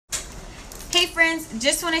Hey friends,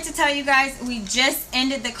 just wanted to tell you guys we just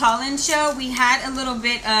ended the call-in show. We had a little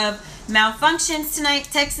bit of malfunctions tonight.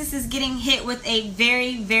 Texas is getting hit with a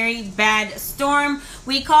very bad storm.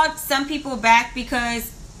 We called some people back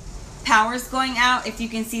because power's going out, if you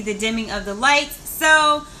can see the dimming of the lights.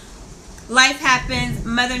 So life happens,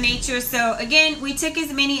 Mother Nature. So again, we took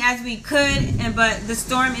as many as we could, but the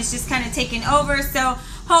storm is just kind of taking over. So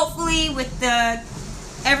hopefully with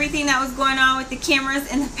everything that was going on with the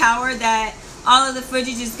cameras and the power, that all of the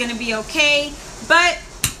footage is going to be okay. But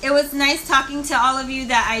it was nice talking to all of you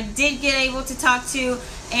that I did get able to talk to,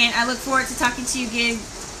 and I look forward to talking to you again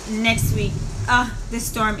next week. This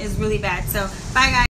storm is really bad. So bye guys.